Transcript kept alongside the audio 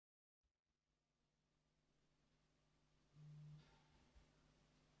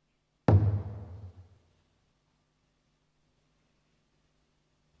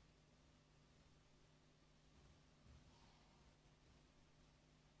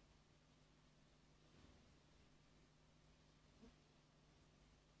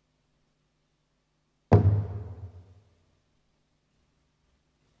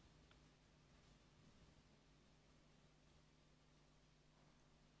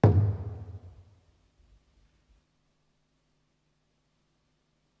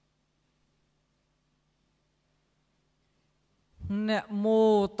Nè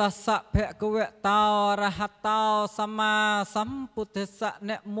mô tassa bhagavata arahato sama sambuddhassa.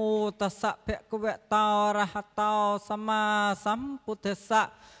 Nè mô tassa bhagavata arahato sama sambuddhassa.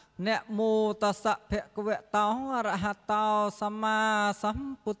 Nè mô tassa bhagavata arahato sama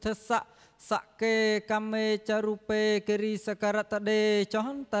sambuddhassa. Sakke kame charupe kiri sakaratade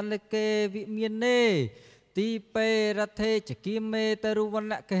chontaleke vimiene. Tí pê ra thê chỉ kim mê tê ru văn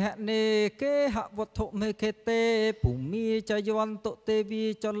nạ kê hạ nê kê hạ vật thụ mê kê tê bù mi cho yoan tụ tê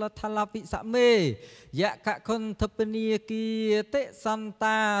vi cho là thà la vị xã mê dạ cả con thập ni kia tê san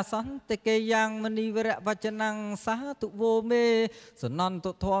ta san tê kê yang mani vợ và chân năng xá tụ vô mê sơn non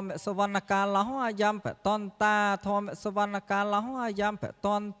tụ thua mẹ sơ văn ca láo a yam phải ton ta thua mẹ sơ văn ca láo a yam phải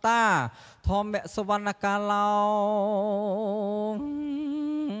ton ta thua mẹ sơ văn ca láo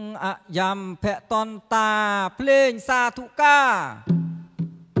a yam phải ton taเพลงสาธุกา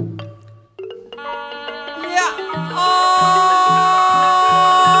อยะอ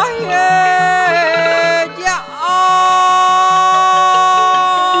เยยะอ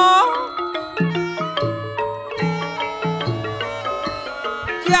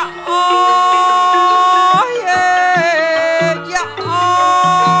ยะเยยะ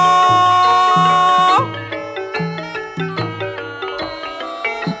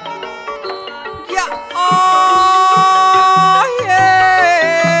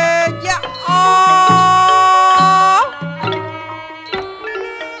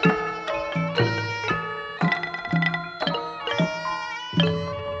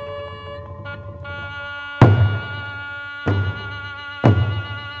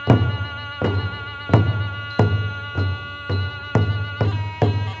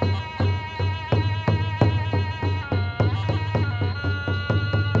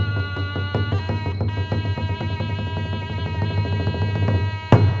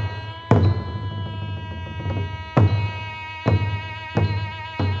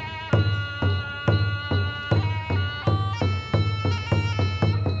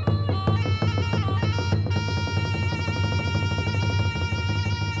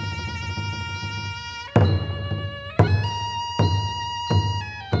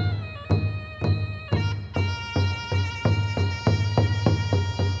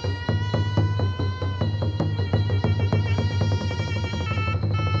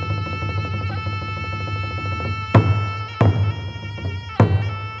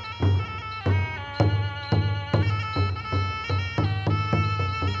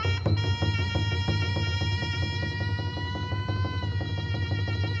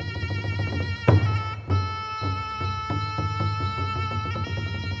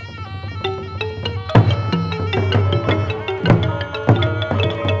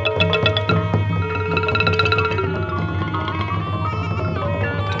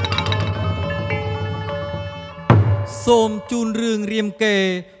សូមជូនរឿងរៀមកេ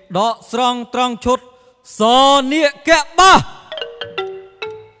ដកស្រង់ត្រង់ឈុតសនាគបា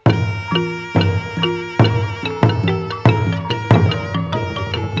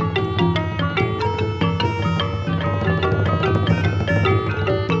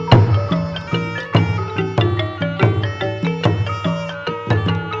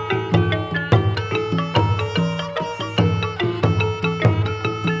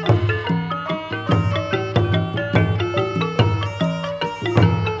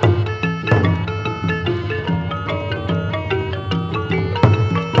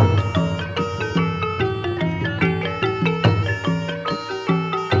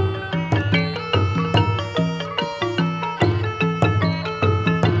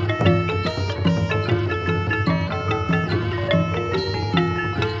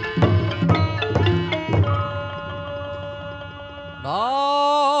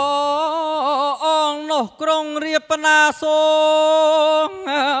นาทรง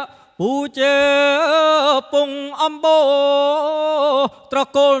ผู้เจปงอัมโบตระ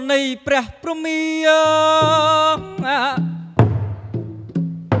โกลในพระพรหมี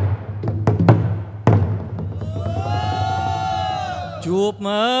จูบ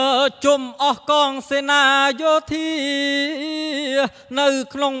มือจุ่มออกกองเสนาโยธีใน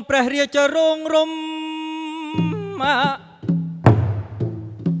คลองพระเรียจะรงรม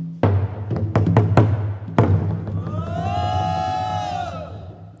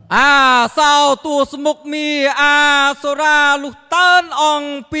สาวตัวสมุกมีสราลุตันอง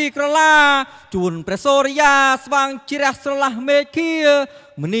ปีกระลาจุนประโสริยาสว่างจิรัสละเมคี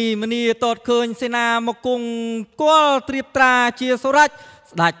มณีตอดเคินเสนามกุงกวลตรีตราเชียสรัช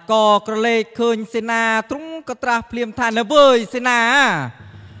ดัดกอกระเลเคินเสนาตรุงกตราเพลียมทานเบยเสนา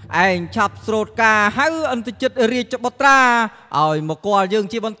ไอ้ฉับสโรดกาให้อันติจิตเรียจบตราเอามกวลยัง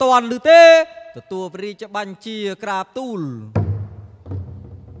จีบันตอนหรือเต้ตัวปรีจะบัญชีกราบตูล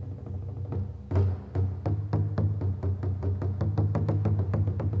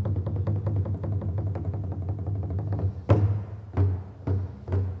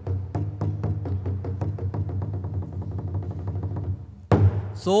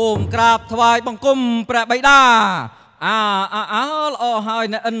សូមក្រាបថ្វាយបង្គំព្រះបិតាល្អហើយ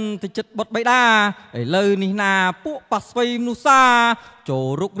អ្នកអិនទៅចិត្តបុតបិតាឥឡូវនេះណាពួកប៉ាស្វ័យមនុស្សសាចូល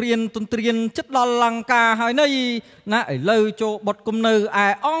រុករៀនទន្ទ្រានចិត្តដល់លង្ការហើយនេះណាឥឡូវចូលបុតគុំនៅឯ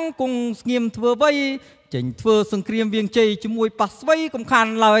អង្គគង់ស្ងៀមធ្វើវ័យចេញធ្វើសង្គ្រាមវាងជ័យជាមួយប៉ាស្វ័យកំខា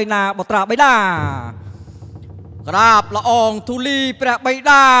ន់ឡើយណាបុត្រាបិតាក្រាបល្អងទូលីព្រះបិ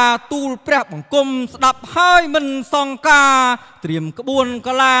តាទូលព្រះបង្គំស្ដាប់ហើយមិនសង្ការត្រៀមក្បួនក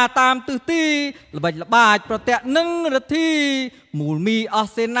លាតាមទិសទីល្បិចល្បាចប្រតិនឹងរទ្ធីមូលមីអ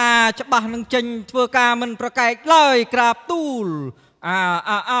ស់សេនាច្បាស់នឹងចេញធ្វើការមិនប្រកែកឡើយក្រាបទូល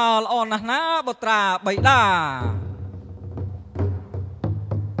ល្អណាស់ណាបុត្រាបិតា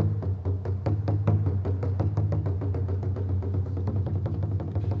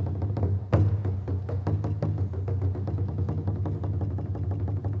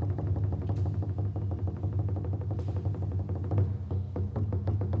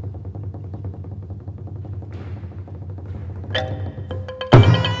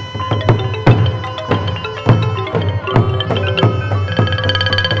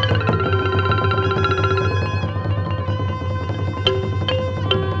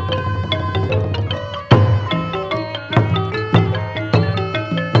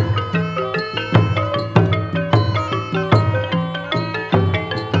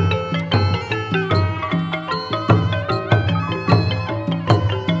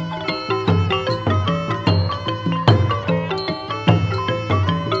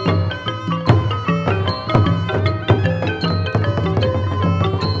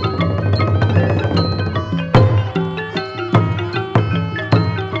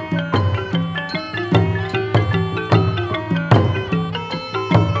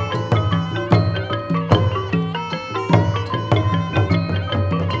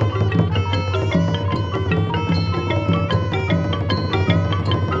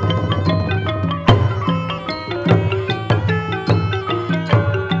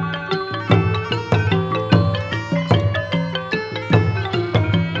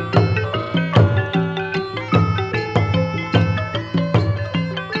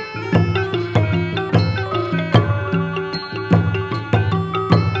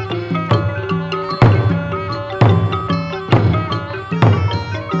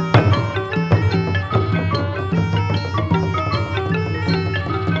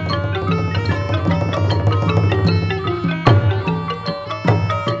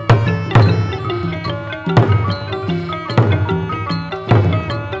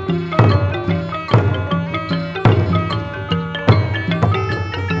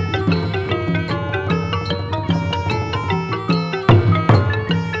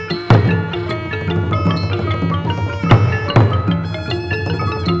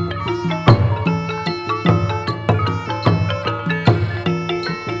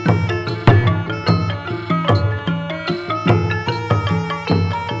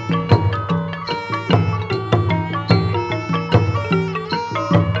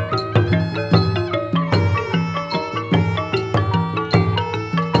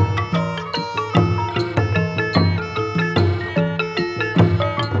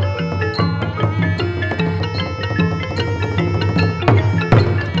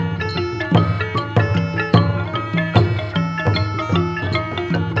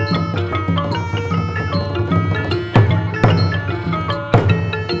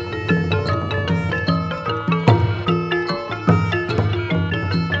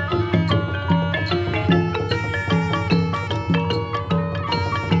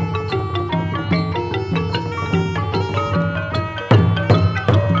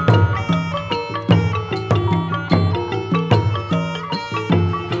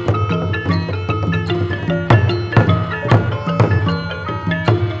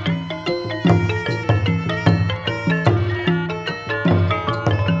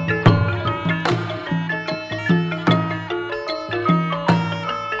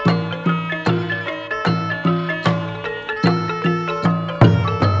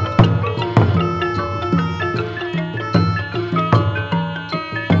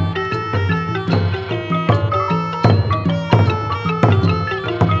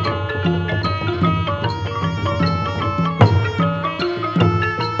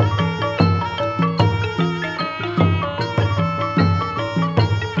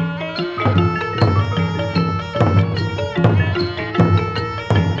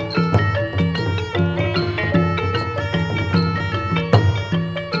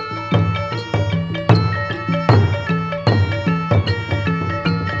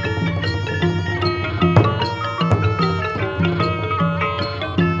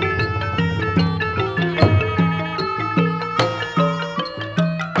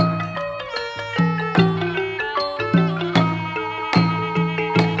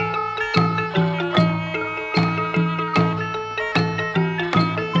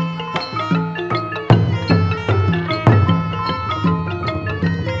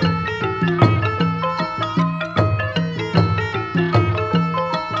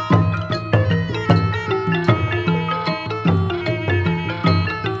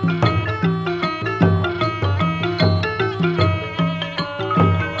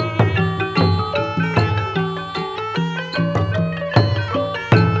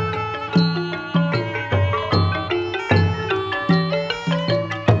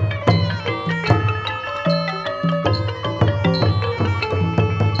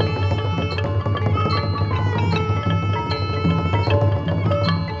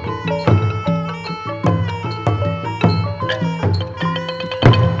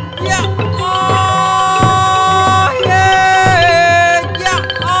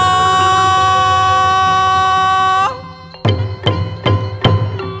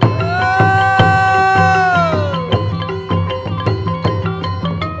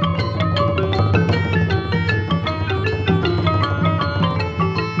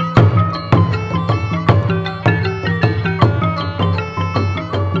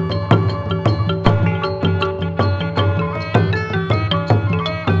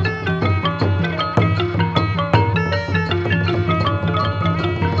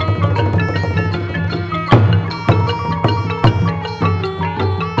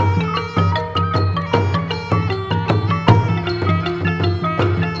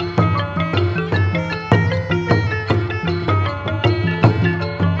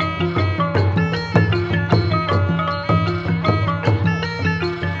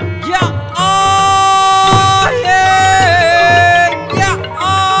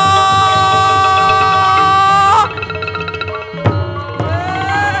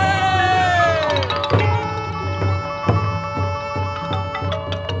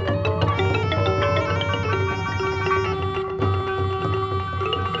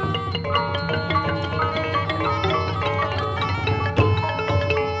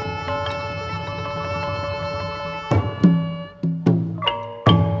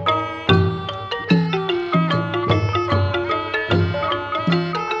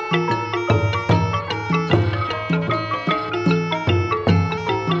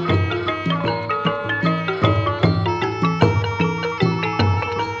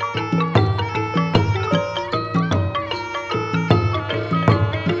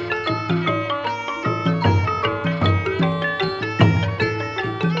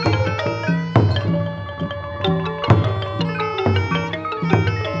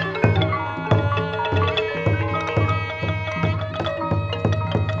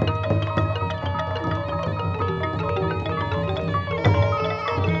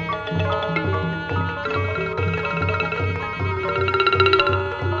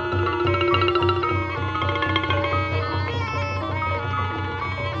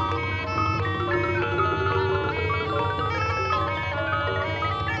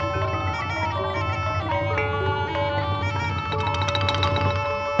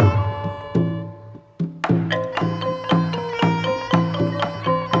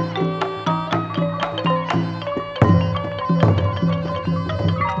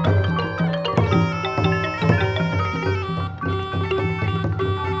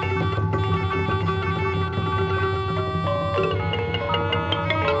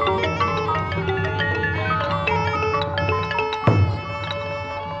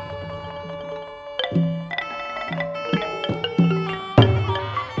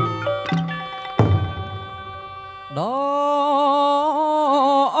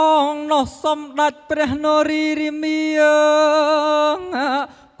នោះសំដេចព្រះនរីរាមា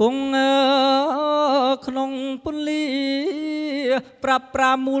គង់ក្នុងពន្លីប្រាប់ប្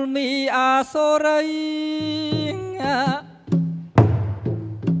រាមូលមីអាសូរី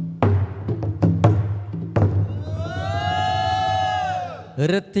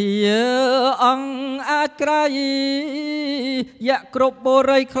រទ្យាអង្គអាចក្រៃយៈគ្រប់ប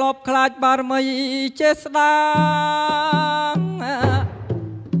រិយក្លបខ្លាចបារមីចេស្តា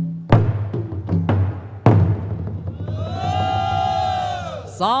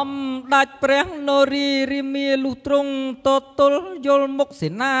សំដេចព្រះនរីរាមាលុះទ្រង់ទទល់យល់មុខសេ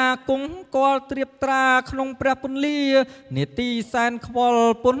នាគង់គាល់ត្រៀបត្រាក្នុងព្រះពន្លានេតិសែនខ្វល់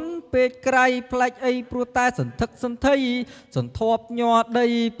ពុនពេកក្រៃផ្លែកអីព្រោះតែសន្ធឹកសន្ធៃសន្ធប់ញ័រដី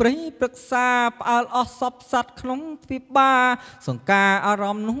ព្រៃព្រឹក្សាផ្អើលអស់សពសัตว์ក្នុងទ្វីបបាសង្ការអារ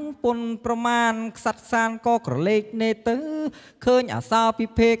ម្មណ៍នោះពុនប្រមាណខ្សាត់សានក៏ក្រឡេកនេទៅឃើញអាសោពិ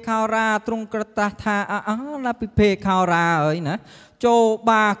ភេកខោរាទ្រង់ក្រតាស់ថាណាពិភេកខោរាអើយណាចូល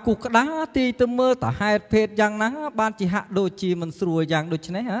បាគូក្តាទីទៅមើលតហេតុភេទយ៉ាងណាបានជាហាក់ដូចជាមិនស្រួលយ៉ាងដូច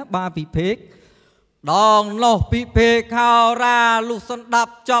នេះបាពិភេកដងនោះពិភេកខោរាលុះសន្តា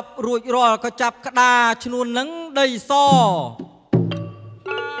ប់ចប់រួចរាល់ក៏ចាប់ក្តាឈ្នួននឹងដីស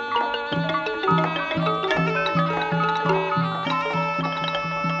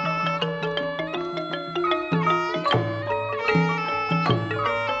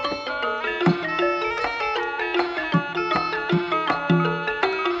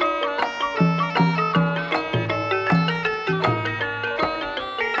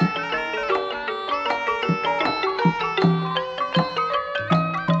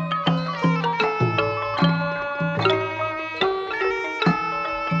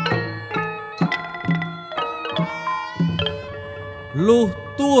លុះ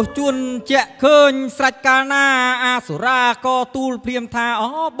ទួជួនជាក់ឃើញស្រេចកាលណាអាសុរាក៏ទូលព្រាមថា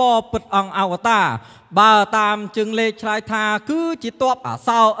បពិតអង្គអវតារបើតាមជើងលេខឆ្លើយថាគឺជាទ័ពអា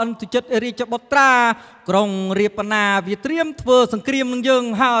សោអន្ទចិត្តរាជបុត្រាក្រុងរាពណាវាត្រៀមធ្វើសង្គ្រាមនឹងយើង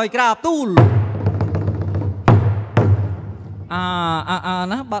ហើយក្រាបទូល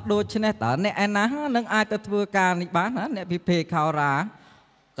ណាបាត់ដូចឆ្នេះតើអ្នកឯណានឹងអាចទៅធ្វើការនេះបានណាអ្នកពិភេកខោរា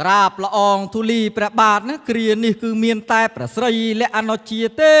ក្រាបល្អងទូលីព្រះបាទណាគ្រានេះគឺមានតែប្រស្រីលក្ខណជា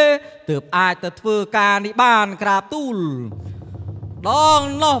ទេទើបអាចទៅធ្វើការនេះបានក្រាបទូលដង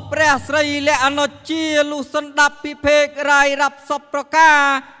នោះព្រះស្រីលក្ខណជាលុះសន្តាប់ពិភេករាយរាប់សពប្រការ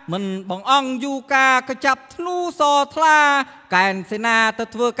មិនបងអង្គយូការក៏ចាប់ធ្នូសថ្លាកែនសេនាទៅ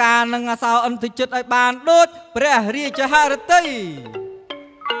ធ្វើការនឹងអាសោអន្ទចិត្តឲ្យបានដូចព្រះរាជហឫទ័យ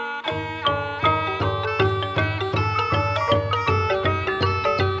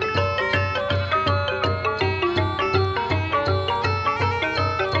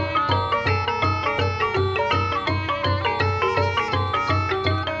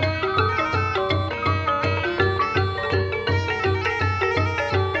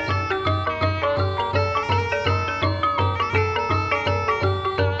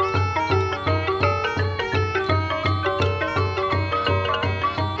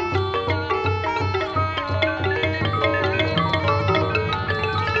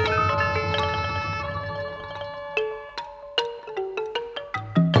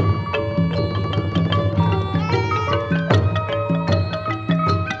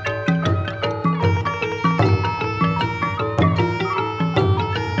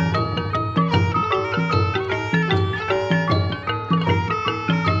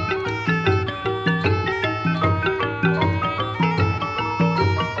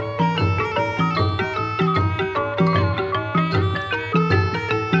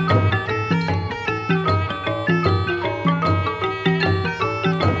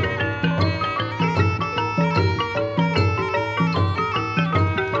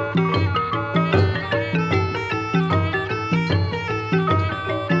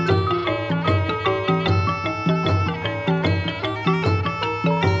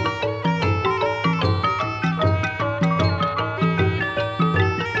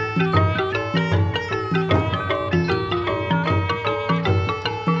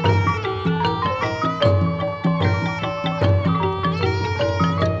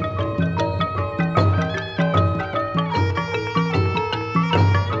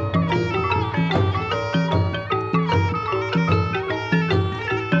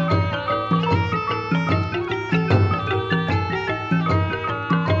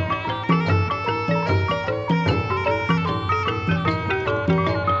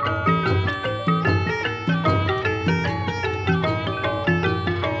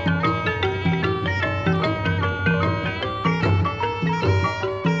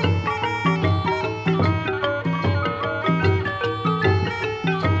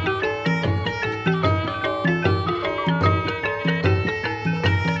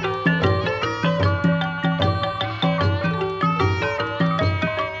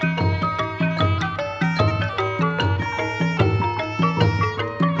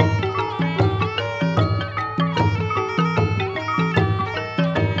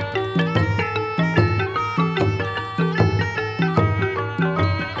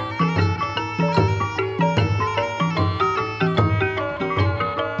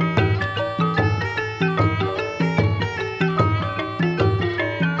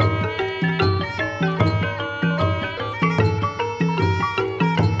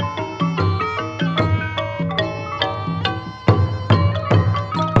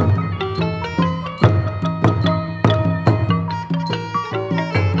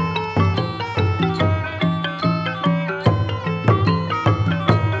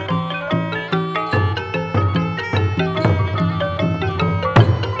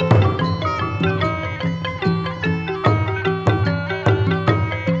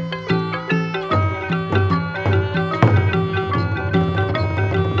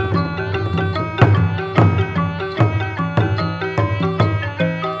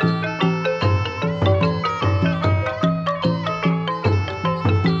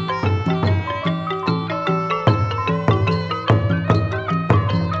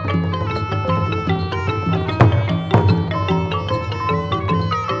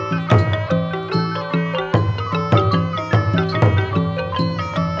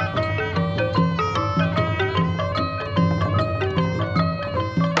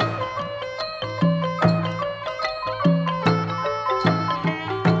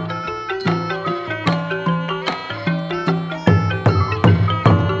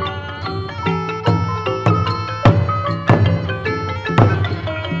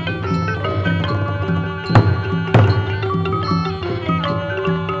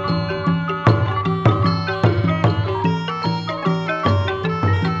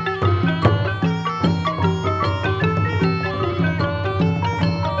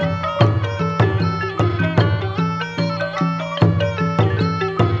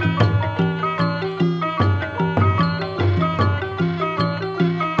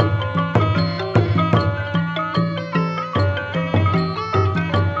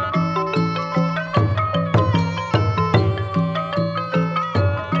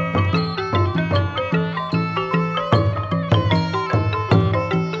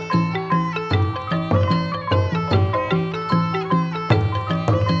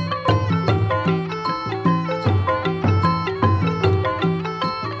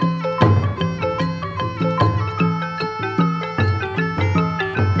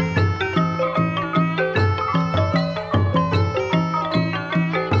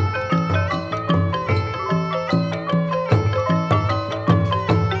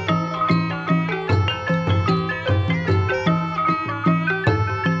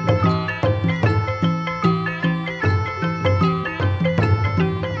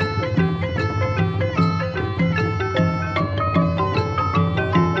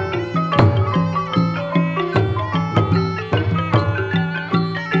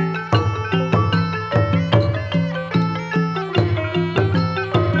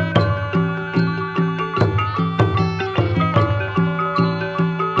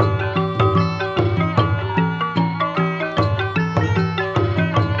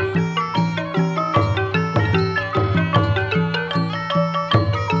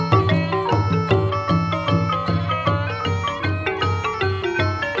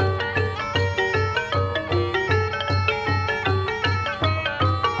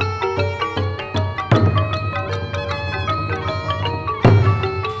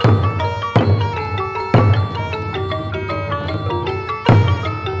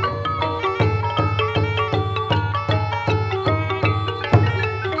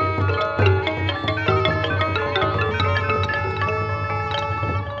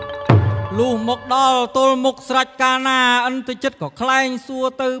lù một đo tôi một sạch ca na ăn tôi chất có khai xua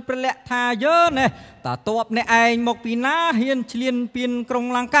từ pre lẹ thà dơ nè ta tộp nè anh một pina hiên liên pin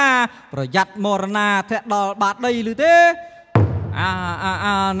krong lang ca rồi giặt morna thẹt đo bạt đây lư thế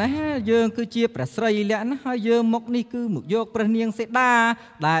nè dương cứ chia pre sray lẹ nó hơi dương một ni cứ một dọc pre nieng sẽ đa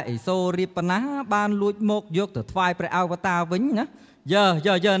đại sô ripana ban lụi một dọc từ phai pre avatar vĩnh nhá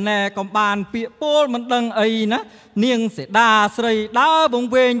giờ nè còn bàn bịa bố mình đăng ấy ná niêng sẽ đa srei đá bông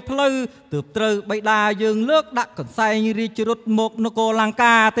vên plư từ từ bay đa dương nước đã còn say như đi chốt một nó cô lang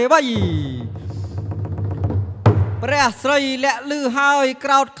ca thế vậy pre srei lẹ lư hai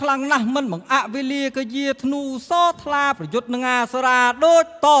crowd khlang nà mình bằng ạ vi lia cái gì thnu so thla phải dốt nga sara đốt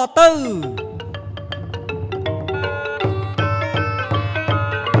to tư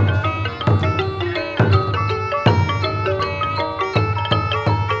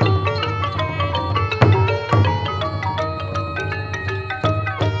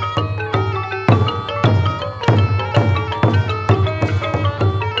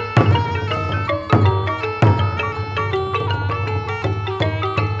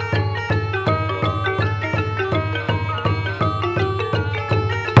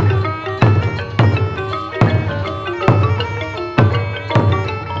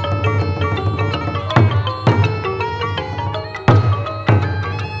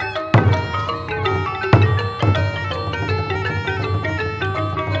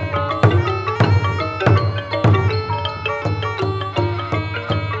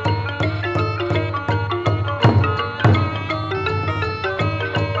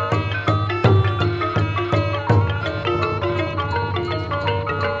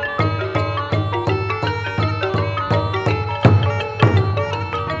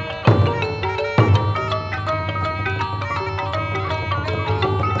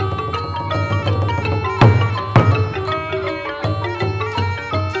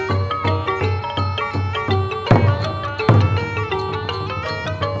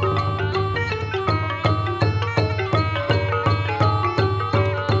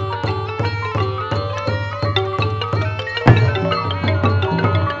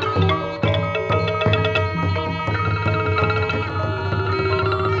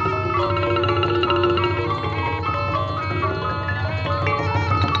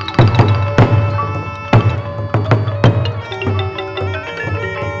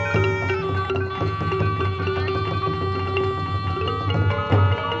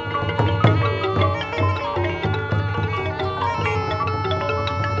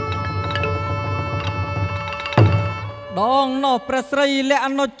nó pre srei lẹ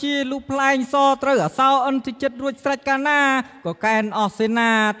nó chia lũ plain so trời ở sau ăn thì chất ruột sạch cana có can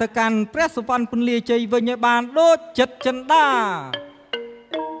osena tới can pre supan pun lia chơi với nhà bàn đốt chất chân đa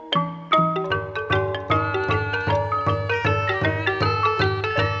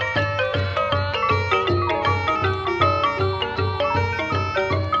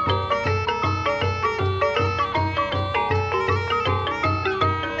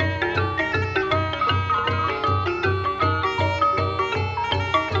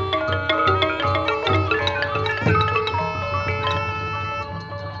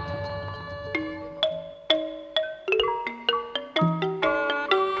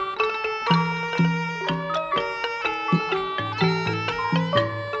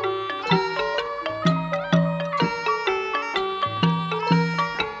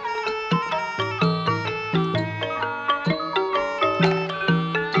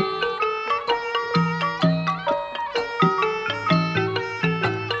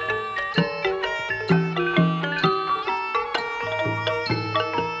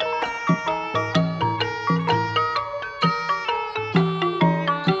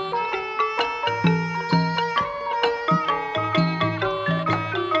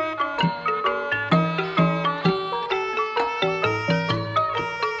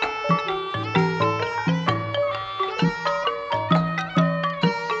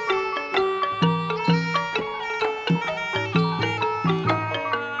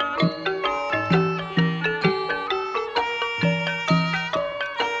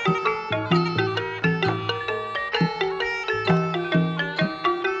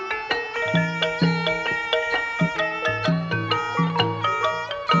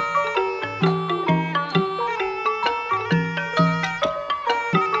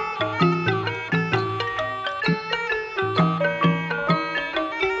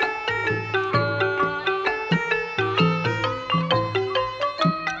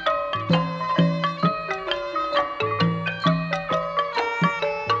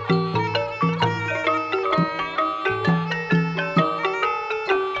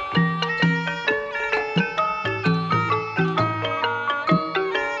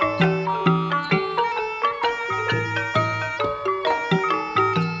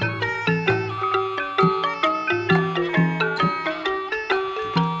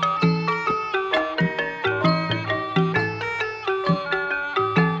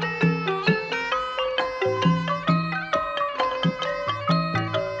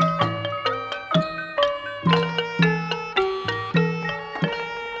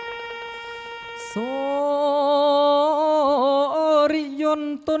ន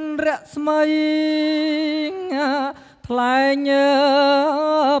ទុនរស្មីថ្លែង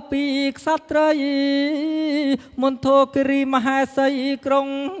ពីក្សត្រីមន្តគិរីមហេសីក្រុង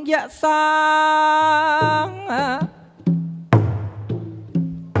យៈសាង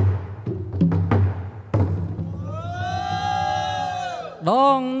ដ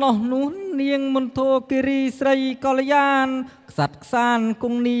ងនោះនោះនាងមន្តគិរីស្រីកល្យានក្សត្រខ្សានគ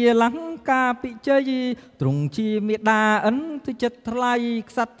ង់នីលង្កាពិជ័យទ្រង់ជាមេដាអិនទចិត្តថ្លៃ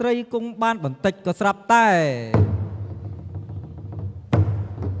ក្សត្រីគង់បានបន្តិចក៏ស្រាប់តែ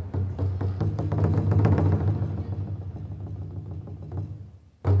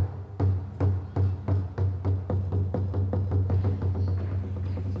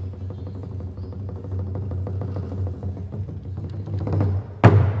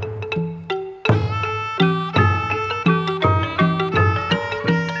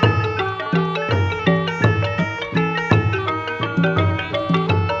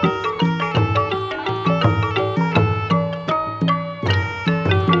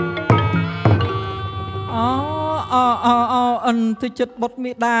អិនទចិត្តបុត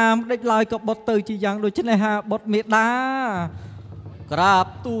មេដាដេចឡើយក៏បុតទៅជាយ៉ាងដូចនេះហាបុតមេដាក្រាប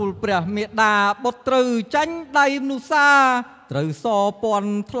ទូលព្រះមេដាបុតត្រូវចាញ់ដៃមនុស្សសាត្រូវសព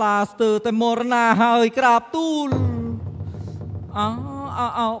ន់ថ្លាស្ទើរតែមរណាហើយក្រាបទូល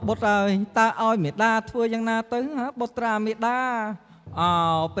បុតហើយតើឲ្យមេដាធ្វើយ៉ាងណាទៅបុត្រាមេដា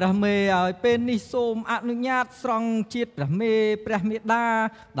ព្រះមេឲ្យពេលនេះសូមអនុញ្ញាតស្រង់ជាតិព្រះមេដា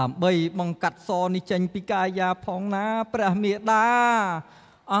ដើម្បីបង្កាត់សនេះចេញពីកាយាផងណាព្រះមេដា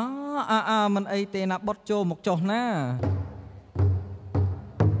មិនអីទេណាបុតចូលមកចុះណា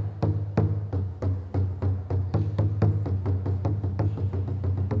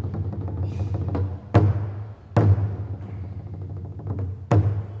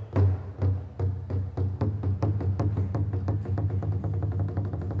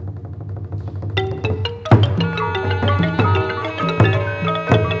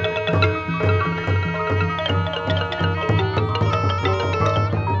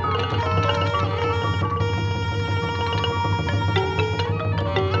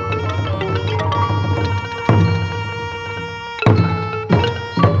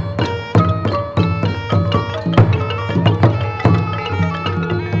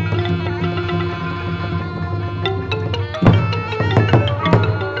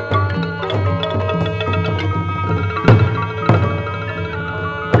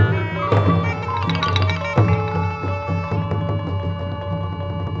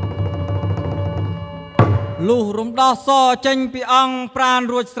លុះរំដោះសចេញពីអង្គប្រាន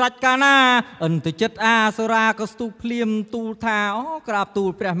រួចស្រេចកាលណាអិនទៅចិត្តអាសូរាក៏ស្ទុះភ្លាមទូលថាក្រាបទូល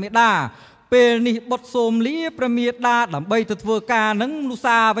ព្រះមេដាពេលនេះបុតសូមលាព្រះមេដាដើម្បីទៅធ្វើការនឹងមនុស្ស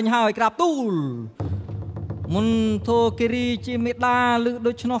សាវិញហើយក្រាបទូលមន្តគិរីជាមេដាឮ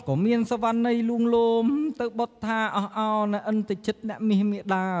ដូច្នោះក៏មានសវណ្ណីលួងលោមទៅបុតថាណែអិនទៅចិត្តអ្នកមាសមេ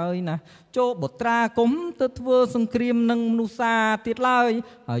ដាហើយណាចូលបុត្រាគុំទៅធ្វើសង្គ្រាមនឹងមនុស្សសាទៀតឡើយ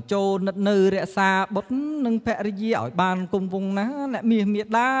ហើយចូលនិតនៅរក្សាបុត្រនិងភរិយាឲ្យបានគង់វង្សណាអ្នកមាសមេ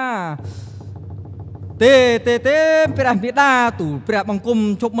ដាទេព្រះមេដាទូលព្រះបង្គំ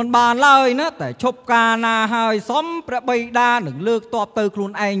ជប់មិនបានឡើយណាតែឈប់ការណាហើយសំព្រះបិតានឹងលើកតបទៅខ្លួ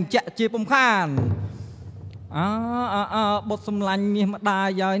នឯងចាក់ជាពំខានបុតសម្លាញ់មាសម្ដាយ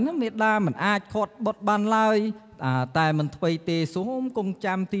ហើយណាមេដាមិនអាចខាត់បុតបានឡើយតែមិនធ្វើទេសូមគង់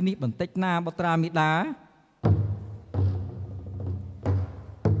ចាំទីនេះបន្តិចណាបុត្រាមេដា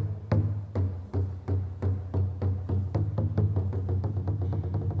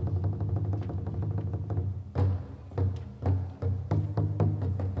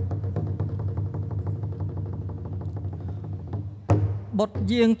បុត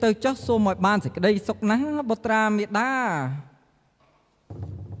យាងទៅចុះសូមឲ្យបានសេចក្តីសុខណាបុត្រាមេដា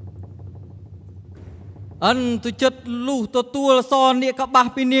អិនទុចិត្តលុះទទួលសនាគបាស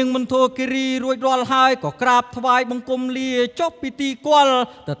ពីនាងមន្តគិរីរួចរាល់ហើយក៏ក្រាបថ្វាយបង្គំលាចុះពីទីគាល់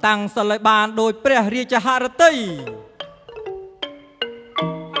ទៅតាំងសិលឲ្យបានដោយព្រះរាជហឫទ័យ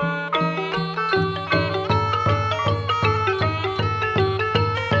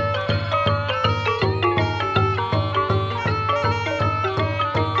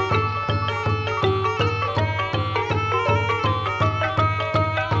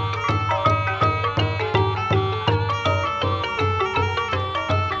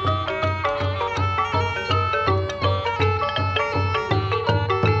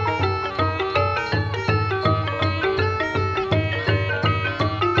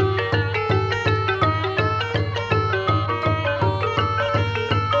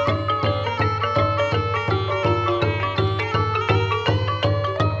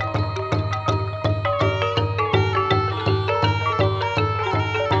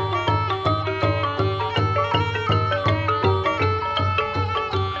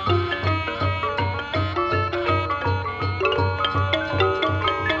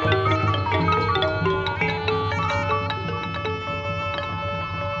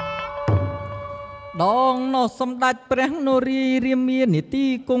ដងនោះសម្ដេចព្រះនរារាមានីតិ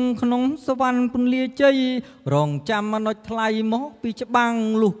គង់ក្នុងសវណ្ណពន្លាជ័យរងចាំមនុษย์ថ្លៃមកពីច្បាំង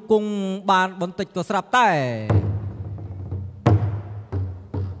លុះគង់បានបន្តិចក៏ស្រាប់តែ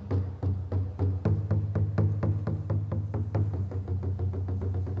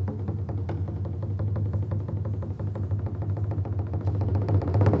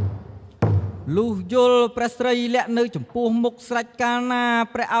លុះយល់ព្រះស្រីលាក់នៅចំពោះមុខស្រេចកាលណា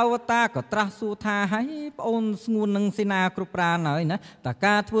ព្រះអវតារក៏ត្រាស់សួរថាហើយប្អូនស្ងួននឹងសេនាគ្រប់ប្រាណហើយណាតើ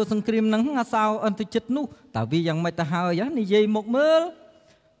ការធ្វើសង្គ្រាមនឹងអាសោអន្តជិតនោះតើវាយ៉ាងម៉េចទៅហើយនិយាយមកមើល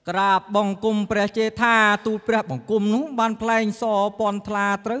ក្រាបបង្គំព្រះចេថាទូលព្រះបង្គំនោះបានផ្លែងសពន់ថ្លា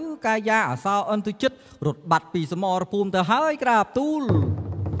ត្រូវកាយាអាសោអន្តជិតរត់បាត់ពីសមរភូមិទៅហើយក្រាបទូល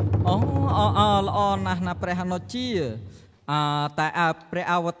អូល្អណាស់ណាព្រះអនុជាតែព្រះ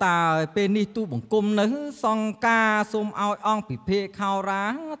អវតារពេលនេះទូបង្គំនៅសង្ការសូមឲ្យអង្គពិភេកខោរា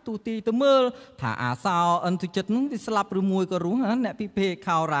ទូទីទៅមើលថាអាសោអន្តជិតនោះវាស្លាប់ឬមួយក៏រស់អ្នកពិភេក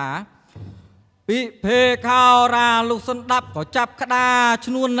ខោរាពិភេកខោរាលុះសន្តាប់ក៏ចាប់ក្តារ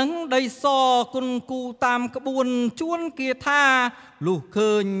ឈ្នួននឹងដីសគុណគូតាមក្បួនជួនគាថាលុះ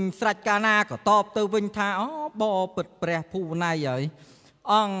ឃើញស្រេចកាលណាក៏តបទៅវិញថាអូបពិតព្រះភូណៃហើយ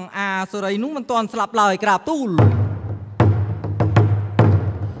អង្គអាសុរីនោះមិនទាន់ស្លាប់ឡើយក្រាបទូល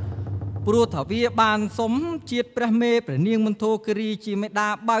ព្រោះថាវាបានសុំជាតិព្រះមេព្រះនាងមន្ធោគិរីជាមេដា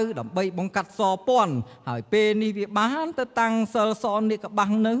បៅដើម្បីបង្កាត់សពន់ហើយពេលនេះវាបានទៅតាំងសិលសនិកបាំ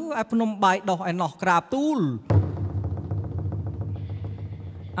ងនៅឯភ្នំបាយដោះឯណោះក្រាបទូល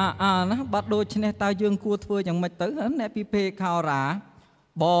ណាបាត់ដូចនេះតើយើងគួរធ្វើយ៉ាងម៉េចទៅអ្នកពិភេកខោរា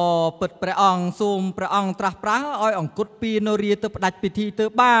បពិតព្រះអង្គសូមព្រះអង្គត្រាស់ប្រើឲ្យអង្គុតពីនរាទៅផ្ដាច់ពិធីទៅ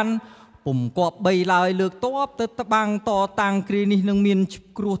បានពុំគប់បីឡើយលើកតបទៅត្បាំងតតាំងគ្រានេះនឹងមាន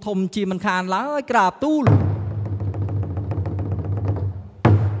គ្រោះធំជាមិនខានឡើយក្រាបទូល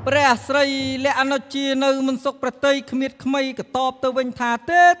ព្រះស្រីលក្ខណជានៅមិនសុខប្រតិយគ្មៀតខ្មៃក៏តបទៅវិញថា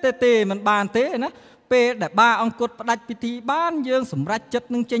ទេមិនបានទេណាពេលដែលបាអង្គុតផ្ដាច់ពិធីបានយើងសម្រេចចិត្ត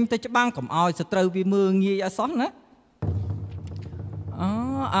នឹងចេញទៅច្បាំងកុំឲ្យសត្រូវវាមើងងាយឲ្យសោះណា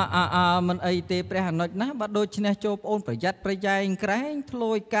មិនអីទេព្រះអនុជណាបើដូចឈ្នះចូលប្អូនប្រយ័ត្នប្រយែងក្រែងធ្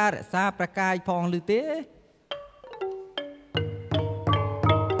លួយការរក្សាប្រកាយផងឬទេ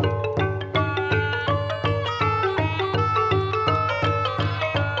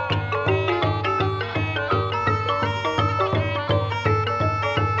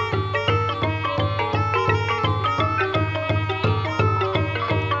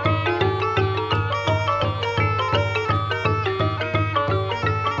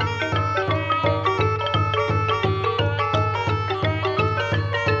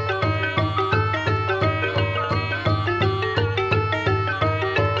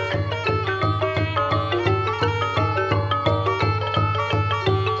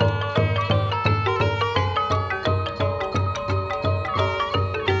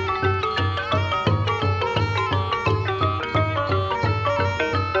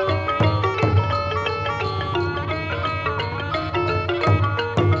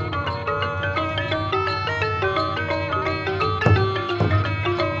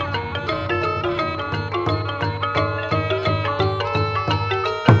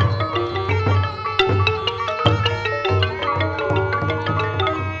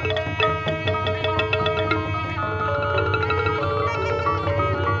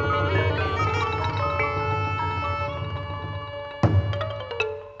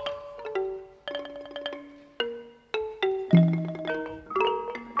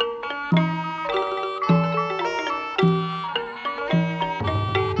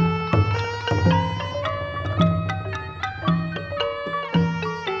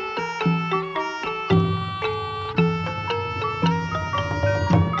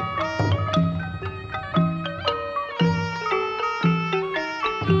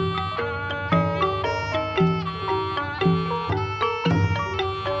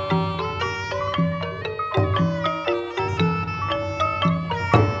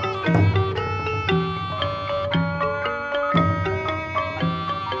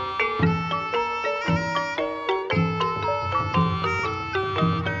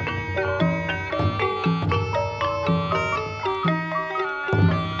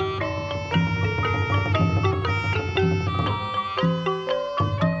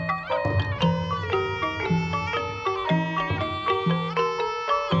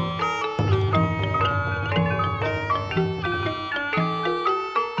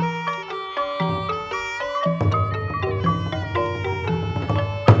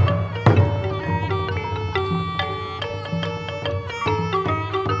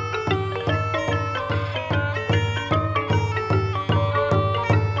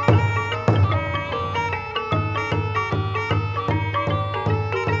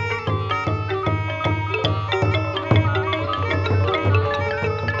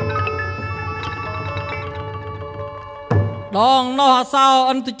Hong no sao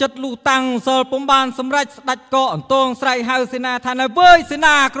ân tự chất lưu tăng sơ bông ban xâm rách đạch có ẩn tôn sài hào xin à thà với xin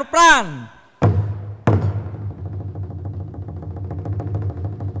à cướp ran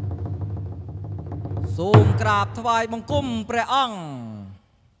Xôm krạp thvai bông cung pre ong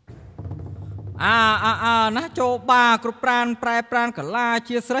ná cho ba cướp ran pre pran cả la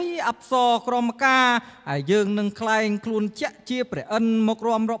chia sấy áp so krom ca dương nâng khai khuôn chạy chia pre ân một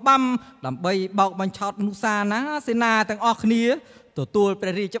rom rọ băm làm bay bọc bánh chọt nụ xa ná xin à tăng ọc nia tổ tuôn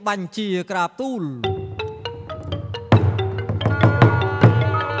pre ri cho bánh chia krạp tuôn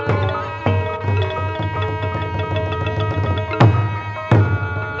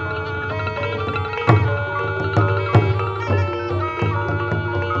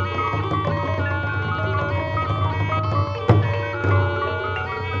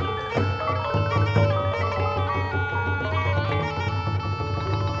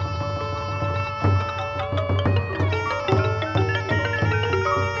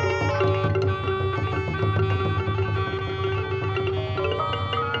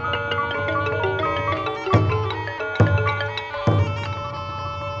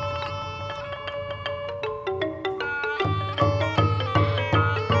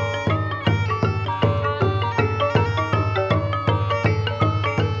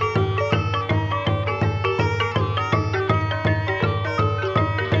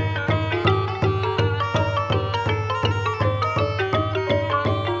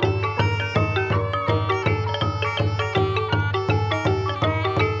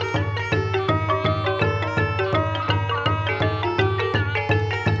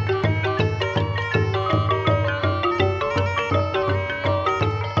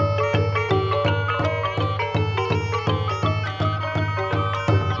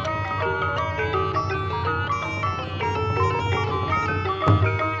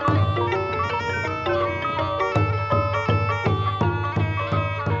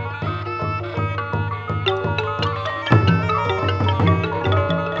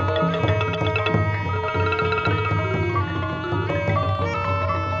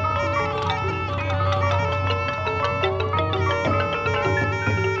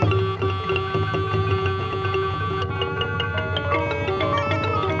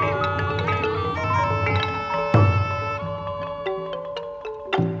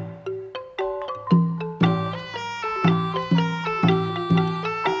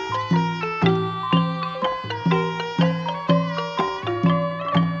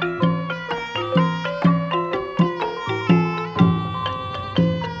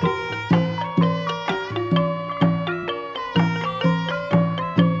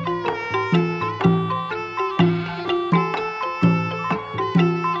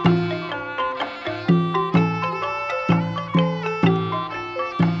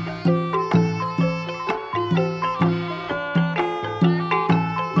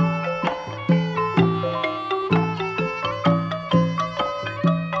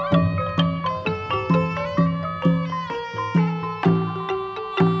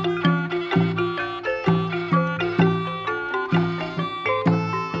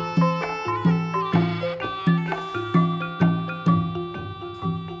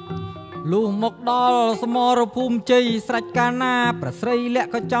ลูกมกดอลสมรภูมิใจสระกานาประสรีและ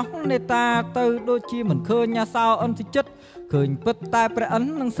ก็จ้องในตาเติร์ดโดยชีเหมือนเคยยาสาวอันสิจัดเคยปิดตายประอัน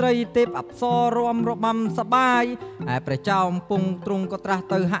นังสรีเต็บอับซอรวมรบำสบายไอ้ประเจ้าปุงตรงก็ตรา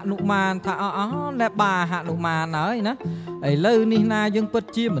เตอร์หนุมานถ้าอ๋อและบาหนุมานเอ้ยนะไอ้เลือนี่นายังปิด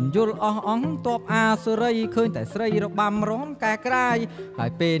ชีเหมือนยุลอ๋องตัวอาสรีเคยแต่สรีรบำร้อนกายกลายไอ้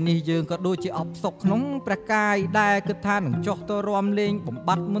เป็นนี่ยังก็ดูจีอับศกน้องประกายได้คือท่าหนึ่งจอกตัวรวมเลงผม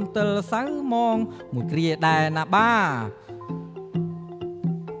บัดมันเตลสังมองมุดเรียได้นาบ้า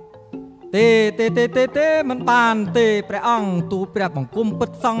เตมันบานเตประอังตูประบังกุมปิ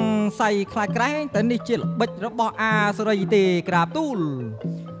ดซังใส่คลายแกล้งแต่นี่เจลบิดระบอาสระเตกราบตูล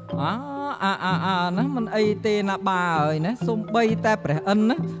นะมันไอเตนาบาเอ้ยนะสมใบแต่ประอัน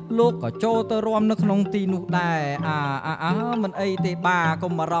นะลูกก็โจตรวมนึกนองตีนุได้มันไอเตบาก็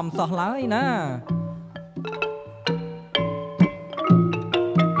มารำสลายนะ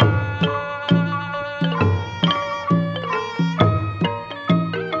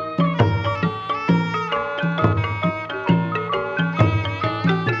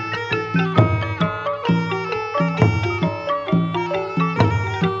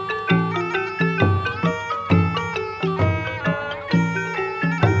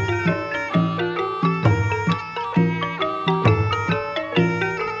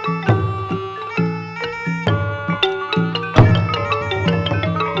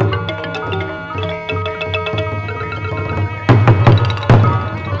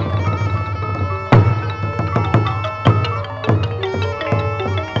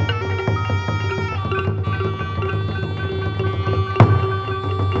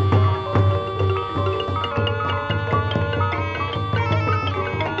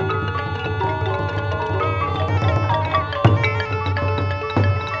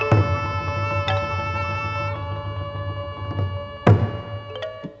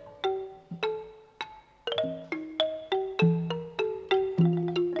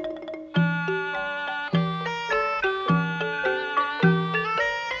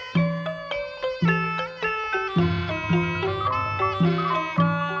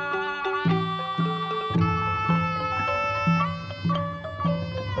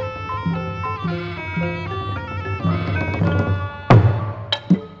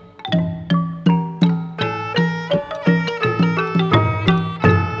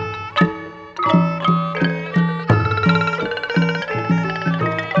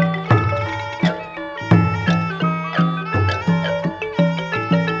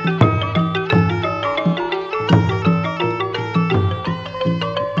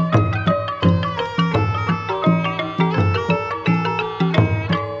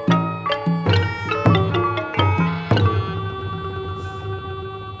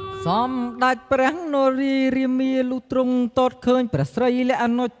សំដាច់ព្រះនរីរាមាលុទ្រង់តតឃើញព្រះស្រីលអ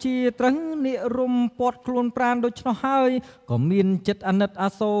នុជាត្រូវនិរមពាត់ខ្លួនប្រាណដូច្នោះហើយក៏មានចិត្តអាណិតអា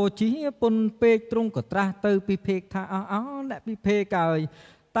សូរជាពុនពេកទ្រង់ក៏ត្រាស់ទៅពិភេកថាអោអ្នកពិភេកហើយ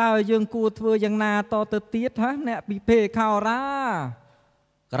តើយើងគួរធ្វើយ៉ាងណាតទៅទៀតហ៎អ្នកពិភេកខោរា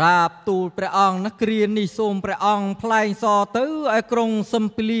ក្រាបទូលព្រះអង្គណាគ្រានេះសូមព្រះអង្គផ្លែងសទៅឲ្យក្រុងសំ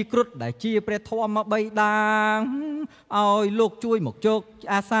ពលីគ្រុឌដែលជាព្រះធម្មបិតាឲ្យលោកជួយមកជោគ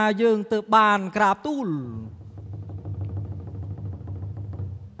អាសាយើងទៅបានក្រាបទូល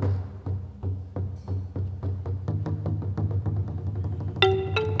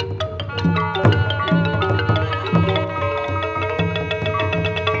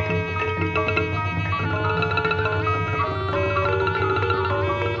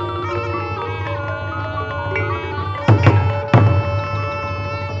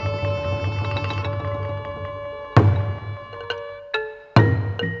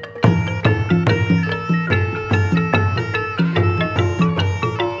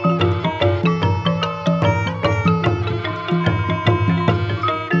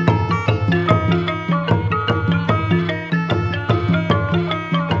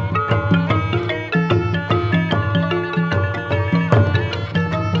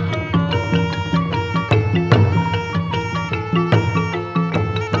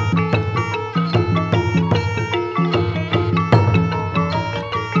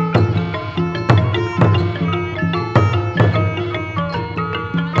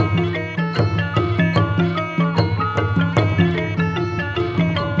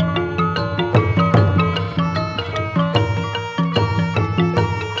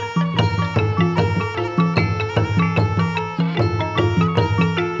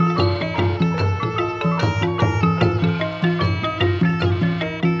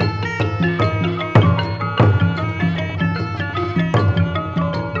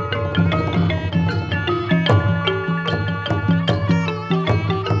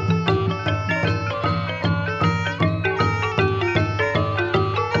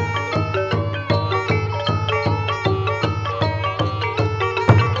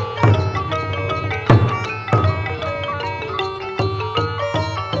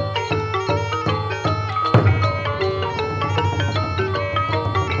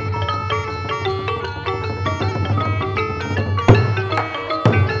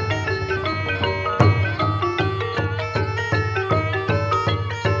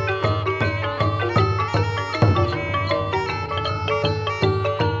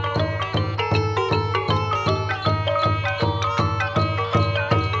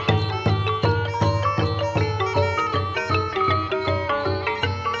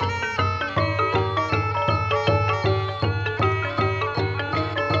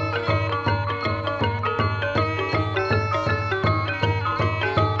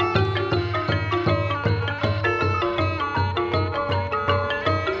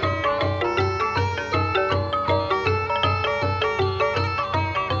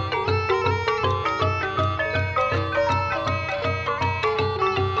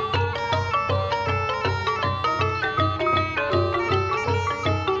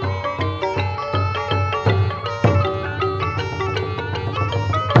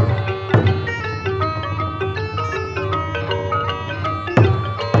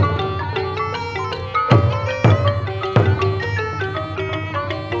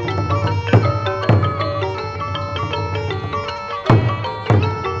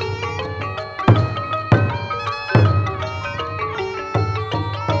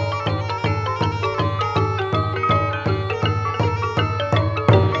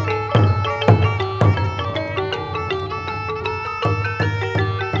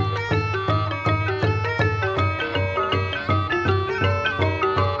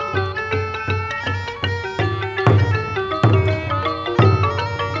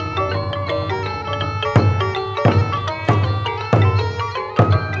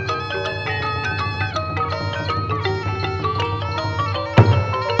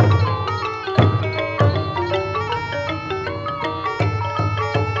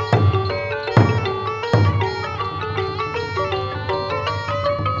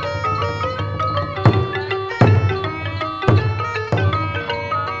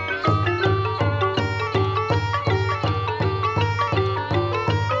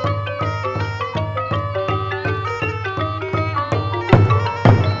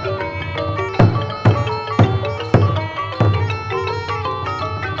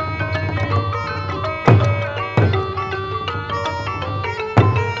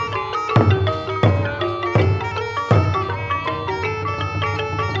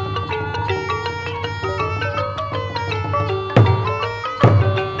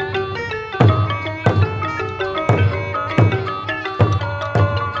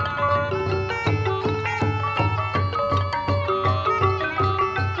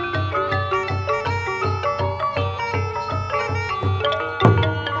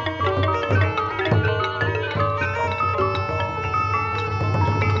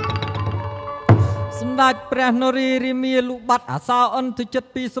ដេចព្រះនរីរាមាលុបាត់អាសោអន្តចិត្ត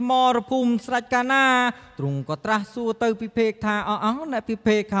ពីសមរភូមិស្រេចកាណាទ្រង់ក៏ត្រាស់សួរទៅពិភេកថាអោអ្នកពិ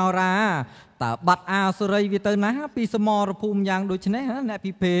ភេកខោរាតើបាត់អាសុរីវាទៅណាពីសមរភូមិយ៉ាងដូចនេះអ្នក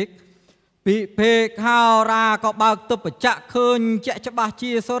ពិភេកខោរាក៏បើកទិបចៈឃើញជាក់ច្បាស់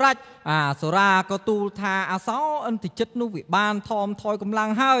ជាសុរ៉ាច់អាសុរាក៏ទូលថាអាសោអន្តចិត្តនោះវាបានថមថយកម្លាំ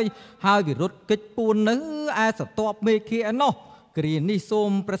ងហើយវិរុទ្ធកិច្ចពួននៅឯសតបមេឃាឯណោះគ្រានេះសូ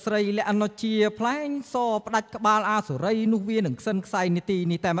មព្រះស្រីលក្ខណជាផ្លែងសផ្ដាច់ក្បាលអាសុរីនោះវានឹងខ្សិនខ្សៃនីតិ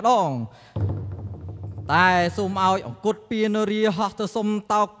នេះតែម្ដងតែសូមឲ្យអង្គត់ពីនរាហោះទៅសុំ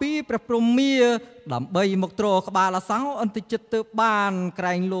តោកពីព្រះព្រំមាដើម្បីមកទ្រក្បាលអាសោអន្តចិត្តទៅបានក្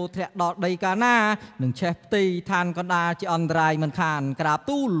រែងលោធ្លាក់ដល់ដីកាណានឹងឆេះផ្ទៃឋានកណ្ដាលជាអន្តរាយមិនខានក្រាប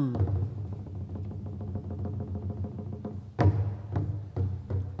ទូល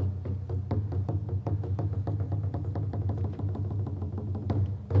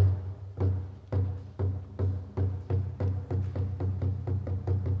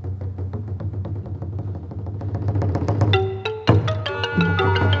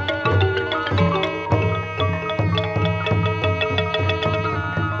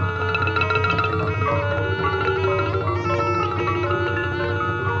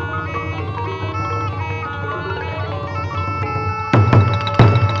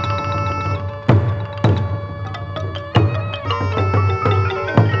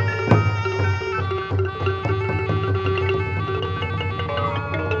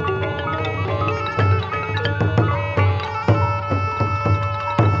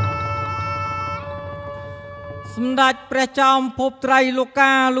សម្ដេចព្រះចោមភពត្រៃលោ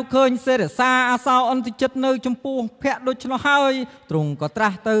កាលោកឃើញសេរសាអាសោអន្តចិត្តនៅចំពោះភ័ក្រដូច្នោះហើយទ្រង់ក៏ត្រា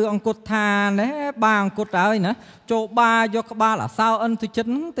ស់ទៅអង្គត់ថាណែបាអង្គត់ហើយណាចូលបាយកក្បាលអាសោអន្តចិត្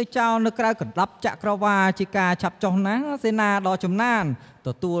តទៅចោលនៅក្រៅកណ្ដាប់ចក្រវាជាការឆាប់ចុះណាសេនាដ៏ចំណានទ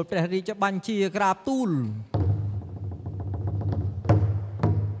ទួលព្រះរាជបញ្ជាក្រាបទូល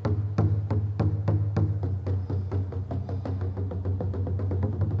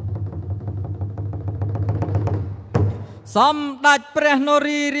សម្ដេចព្រះន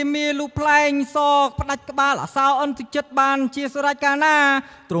រីរាមាលុផ្លែងសផ្ដាច់ក្បាលអាសោអន្តចិត្តបានជាស្រេចកាលណា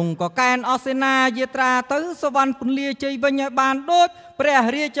ទ្រង់ក៏កែនអសេនាយាត្រាទៅសវណ្ណពន្លាជ័យវិញឲ្យបានដូចព្រះ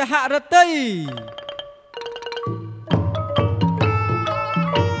រាជហឫទ័យ